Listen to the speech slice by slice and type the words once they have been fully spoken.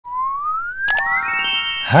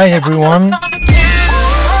Hi everyone.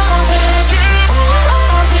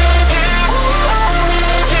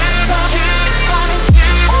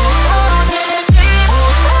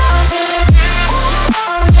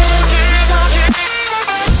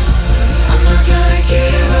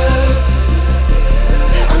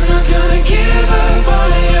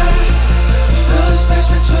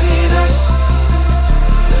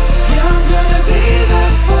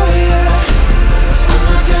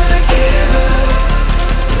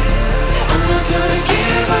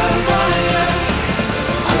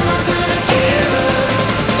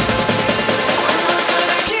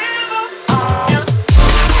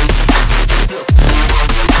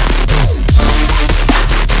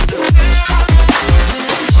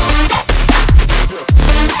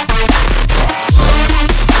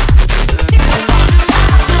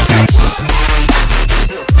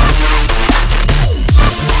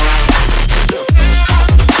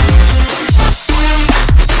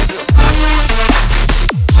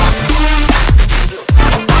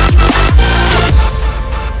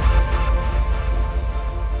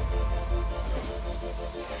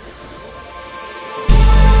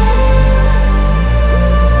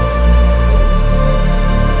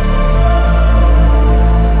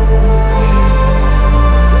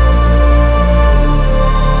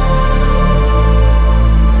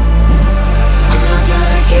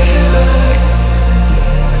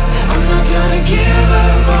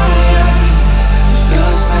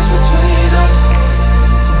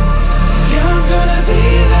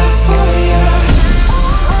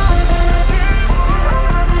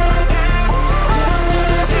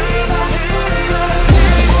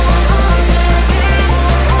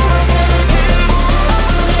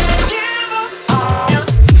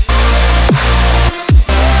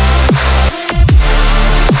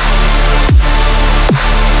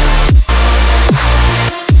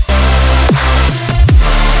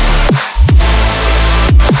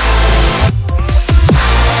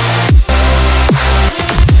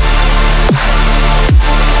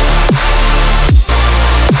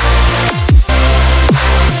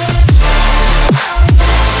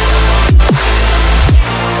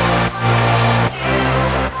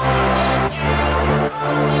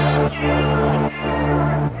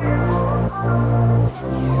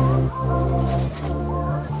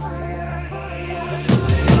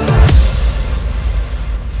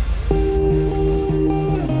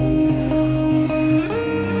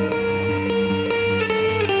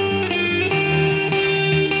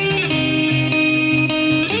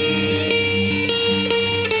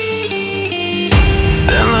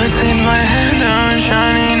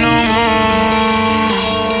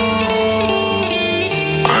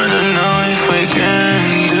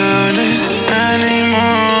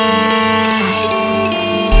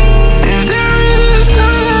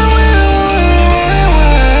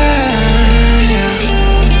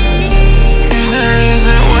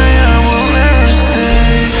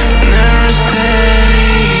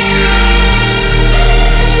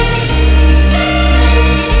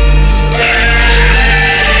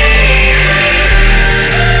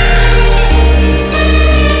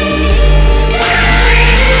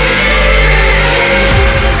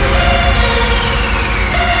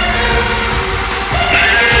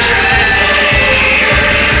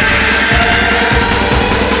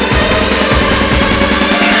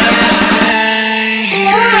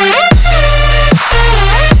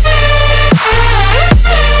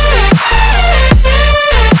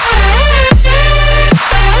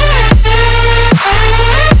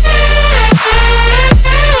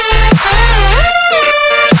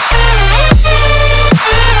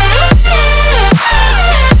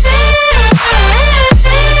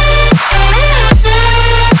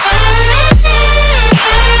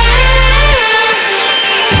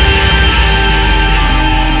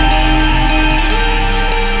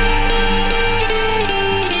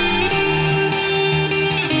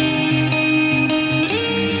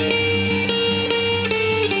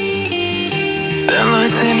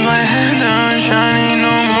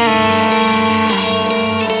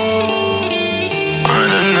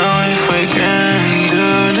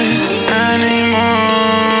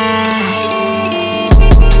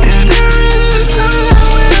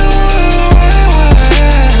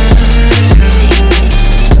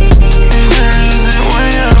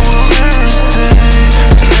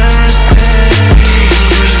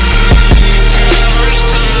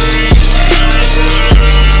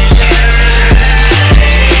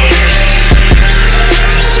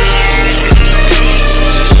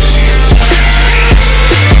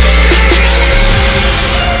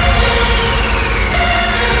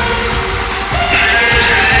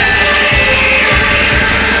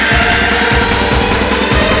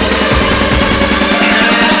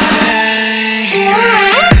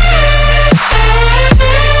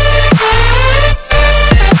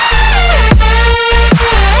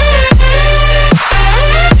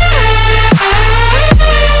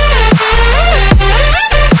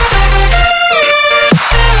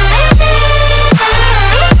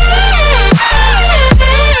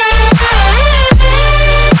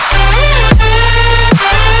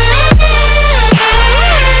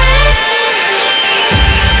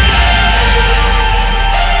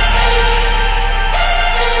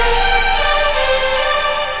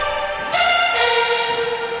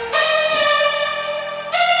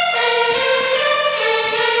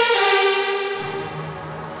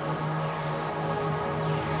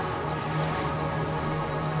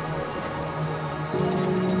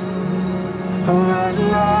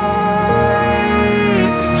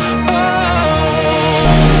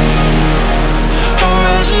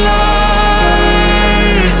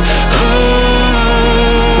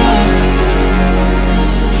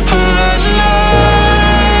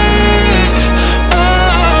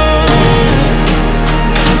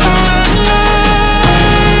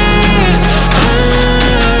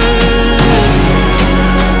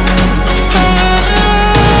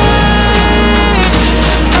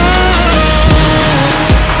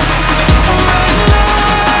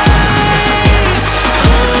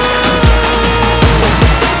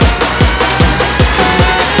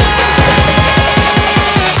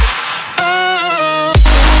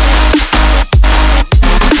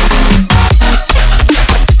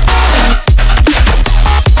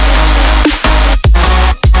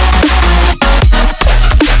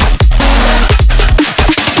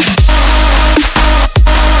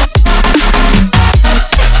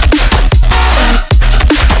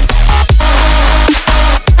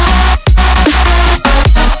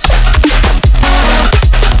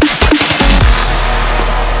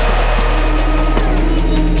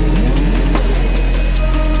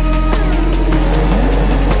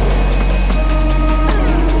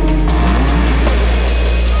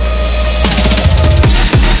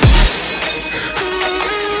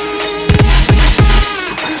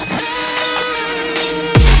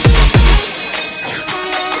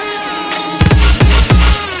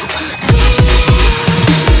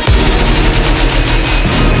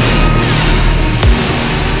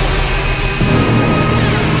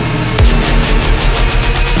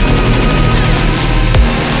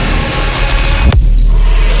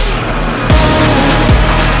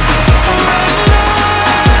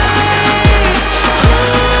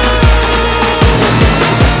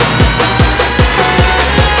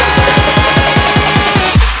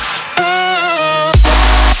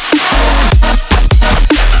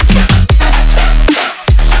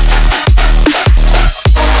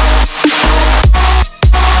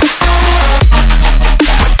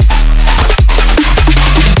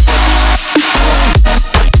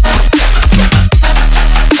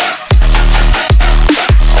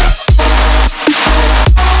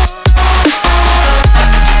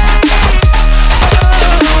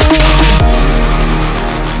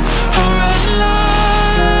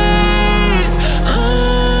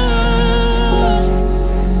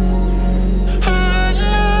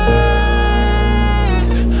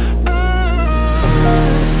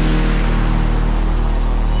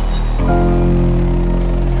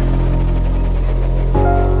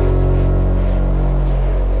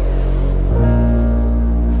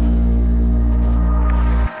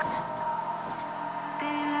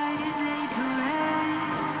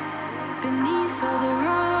 beneath all the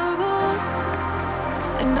rubble,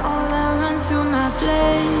 and all that runs through my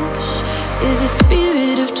flesh is a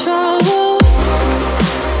spirit of trouble.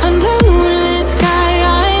 Under moonlit sky,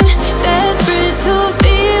 I'm desperate to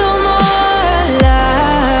feel more alive,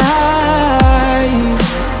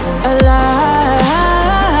 alive.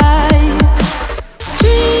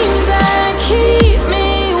 Dreams that keep me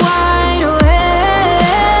wide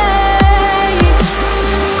awake,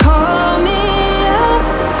 call me up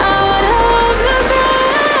out of the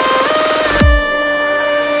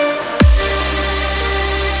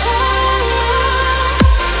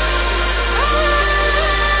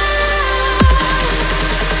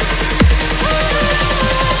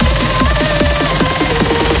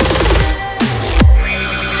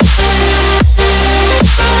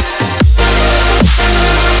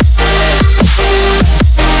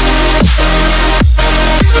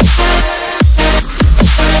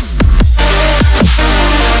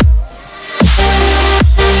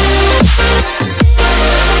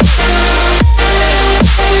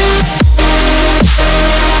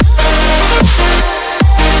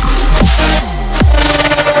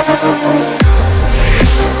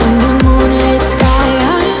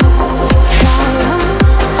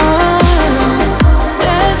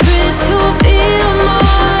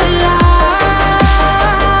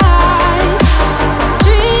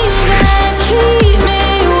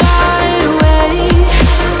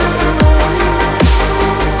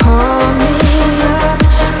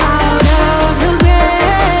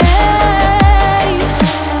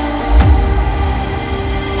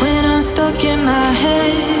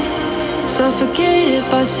suffocated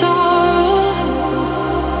by sorrow.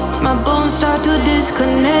 My bones start to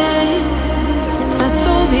disconnect, my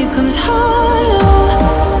soul becomes hollow.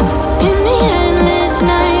 In the endless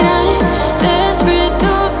night, I'm desperate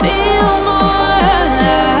to feel more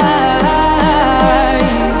alive,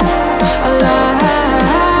 alive.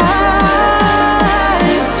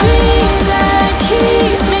 Dreams that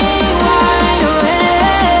keep me wide awake,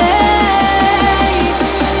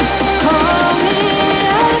 call me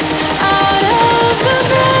up out of the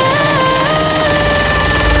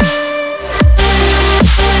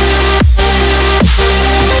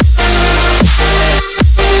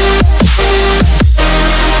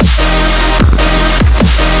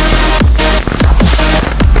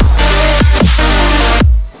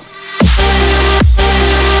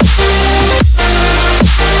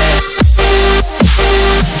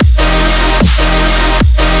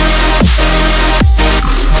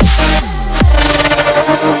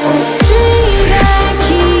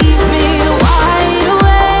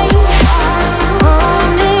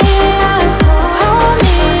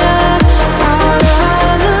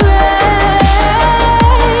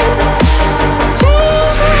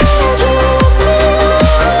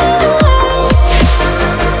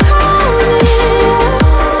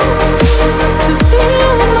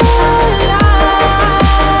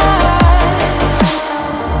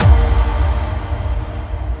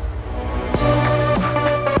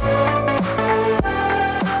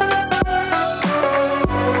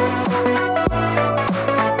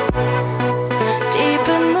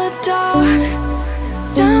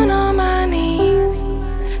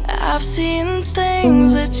I've seen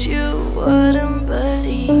things that you wouldn't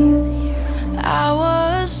believe. I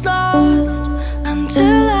was lost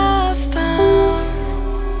until I found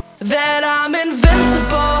that I'm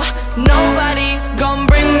invincible. Nobody gon'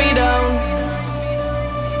 bring me down.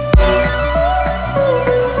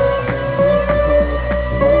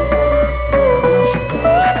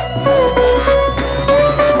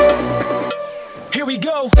 Here we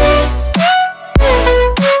go.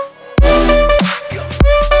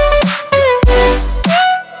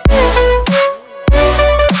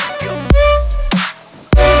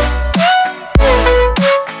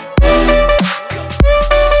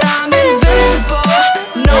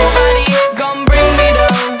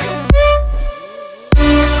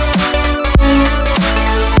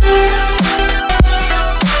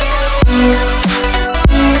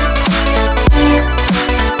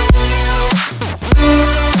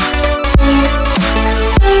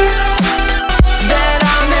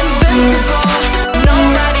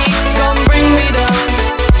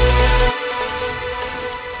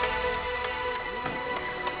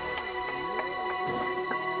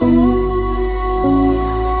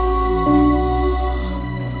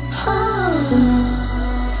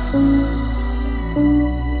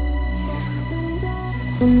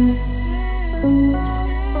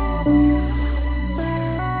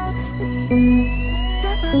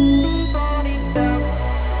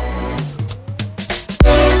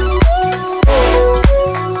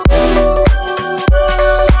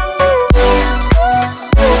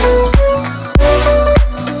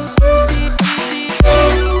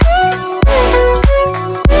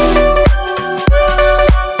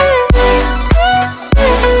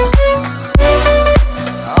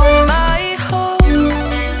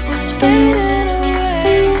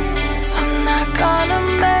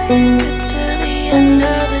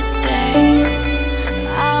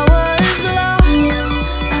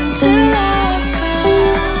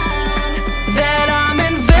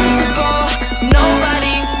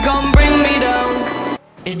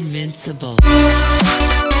 Invincible.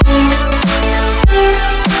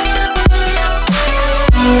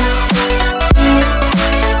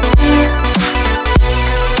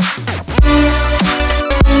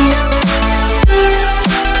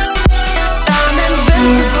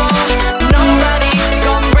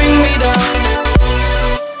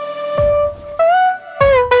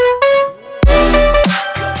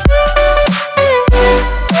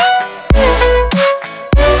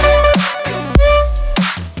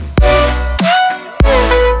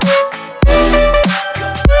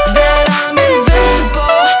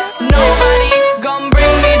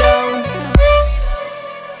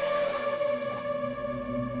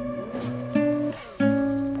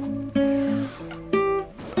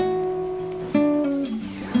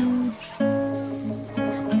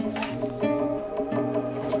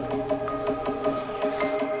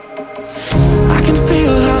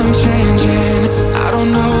 Changing, I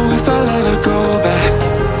don't know if I'll ever go back.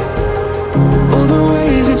 All the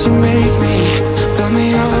ways that you make me, build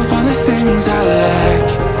me up on the things I lack.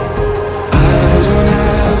 I don't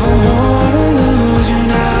ever wanna lose you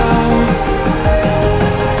now,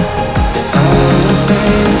 'cause I don't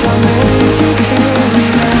think I'll make it here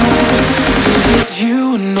now. 'Cause it's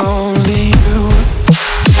you and only you.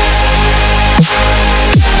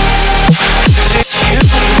 'Cause it's you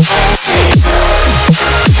and only you.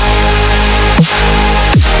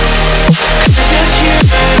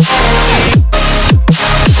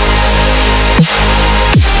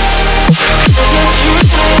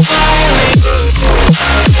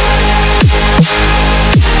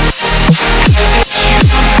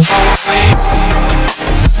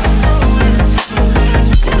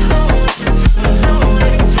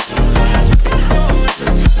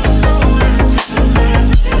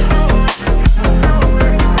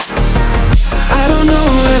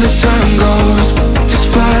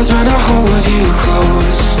 When I hold you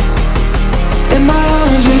close in my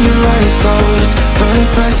arms with your eyes closed, for the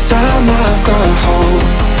first time I've got hope.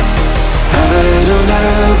 I don't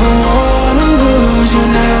ever wanna lose you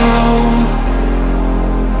now.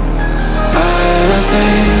 I don't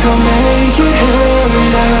think I'll make it here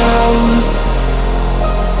without.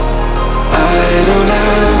 I don't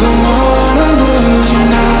ever wanna lose you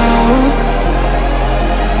now.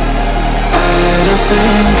 I don't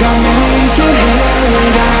think I'll make it here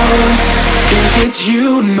without. 'Cause it's you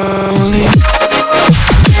and only.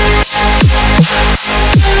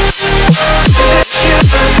 'Cause it's you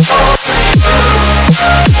and only.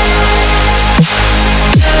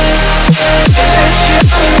 'Cause it's you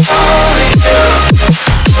and only. 'Cause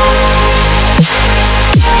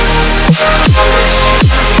it's you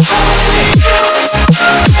and only.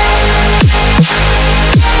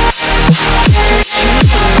 'Cause it's you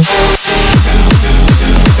and only.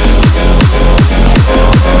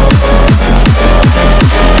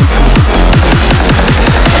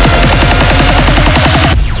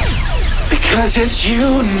 Because it's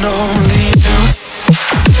you and only you.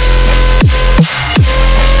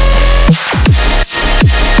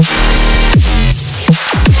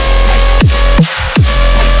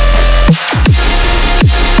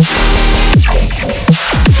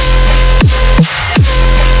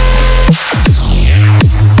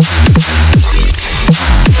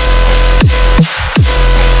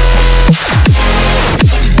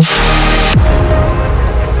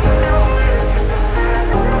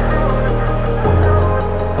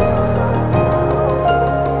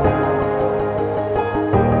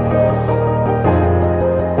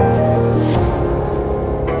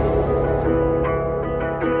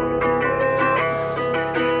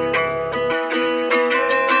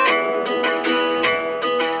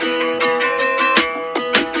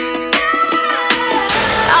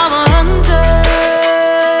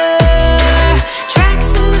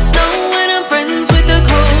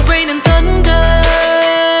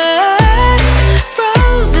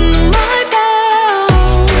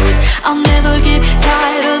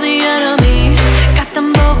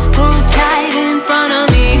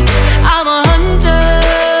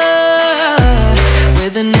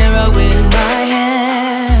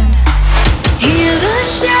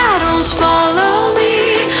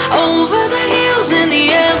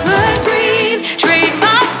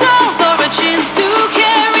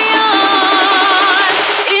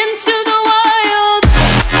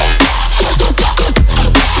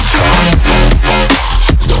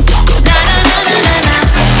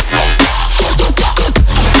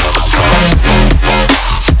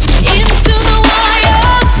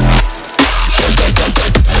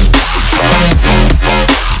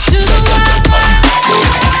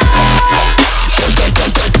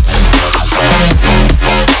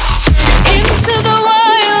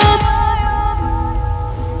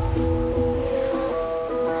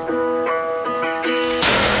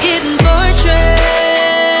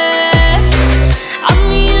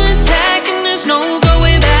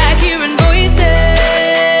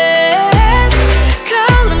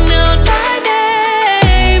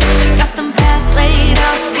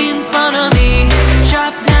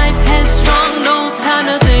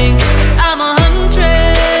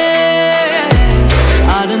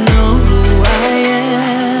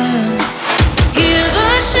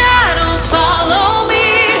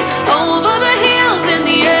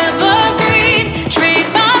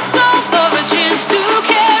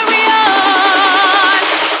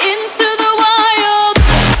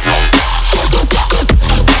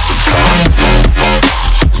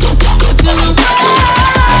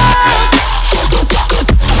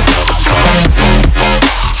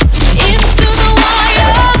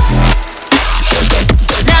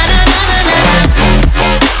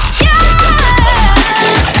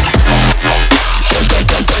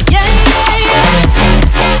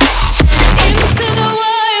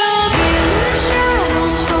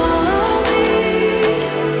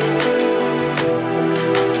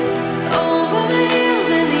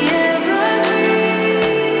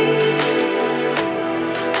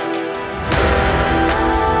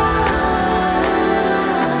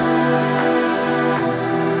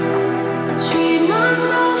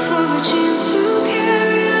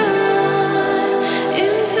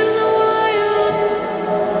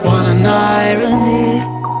 What an irony.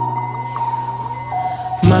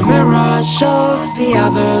 My mirror shows the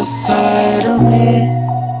other side of me.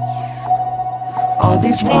 All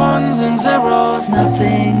these ones and zeros,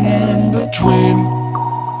 nothing in between.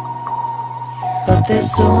 But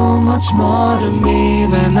there's so much more to me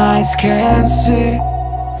than eyes can see.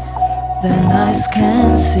 Than eyes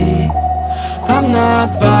can see. I'm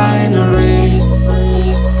not binary.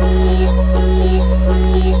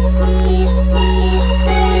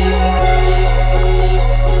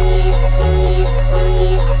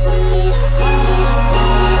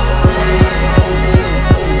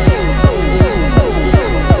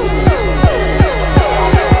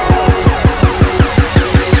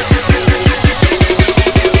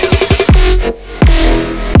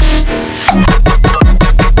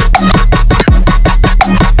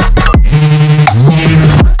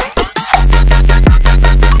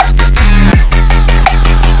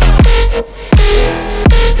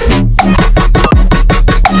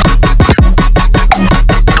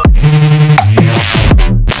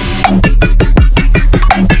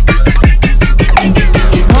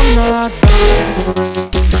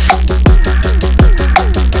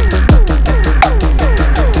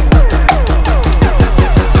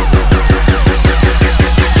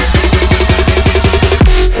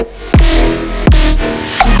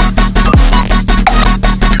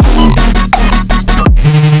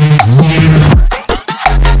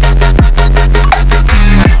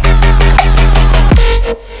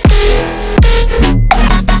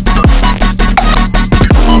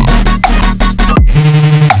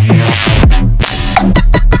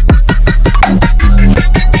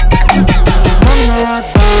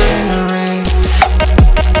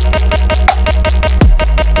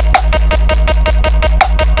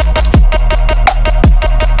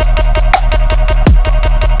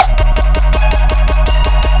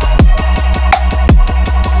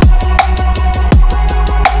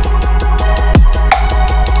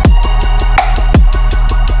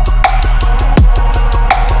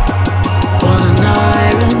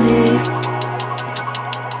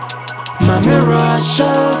 My mirror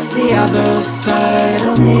shows the other side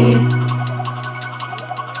of me.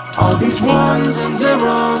 All these ones and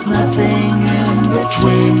zeros, nothing in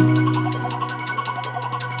between.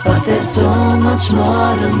 But there's so much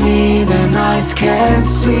more to me than eyes can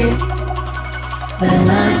see. Than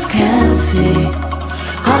eyes can see.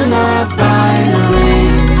 I'm not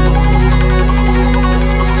binary.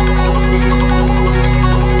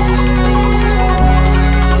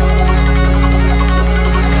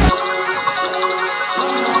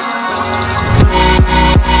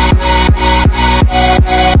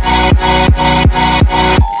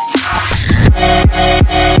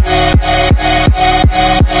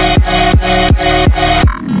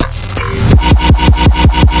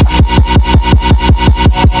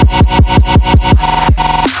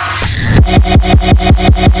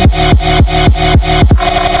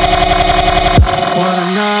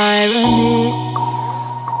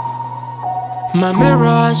 My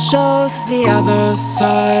mirror shows the other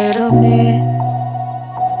side of me.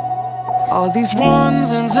 All these ones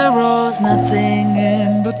and zeros, nothing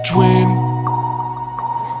in between.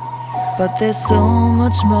 But there's so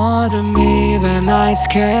much more to me than eyes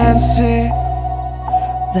can see.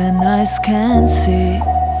 Than eyes can see.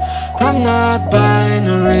 I'm not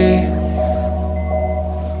binary.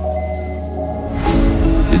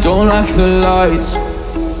 You don't like the lights,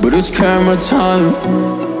 but it's camera time.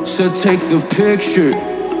 Said take the picture,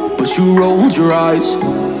 but you rolled your eyes.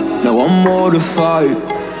 Now I'm mortified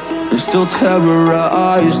and still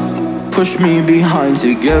terrorized. Push me behind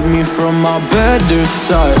to get me from my better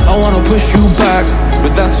side. I wanna push you back,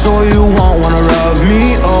 but that's all you want. Wanna rub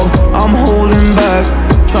me up, I'm holding back.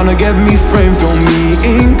 Tryna get me framed, throw me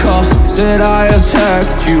in cuffs. Said I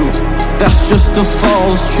attacked you, that's just a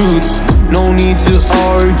false truth. No need to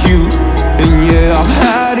argue. And yeah, I've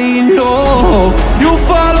had enough. You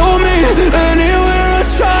follow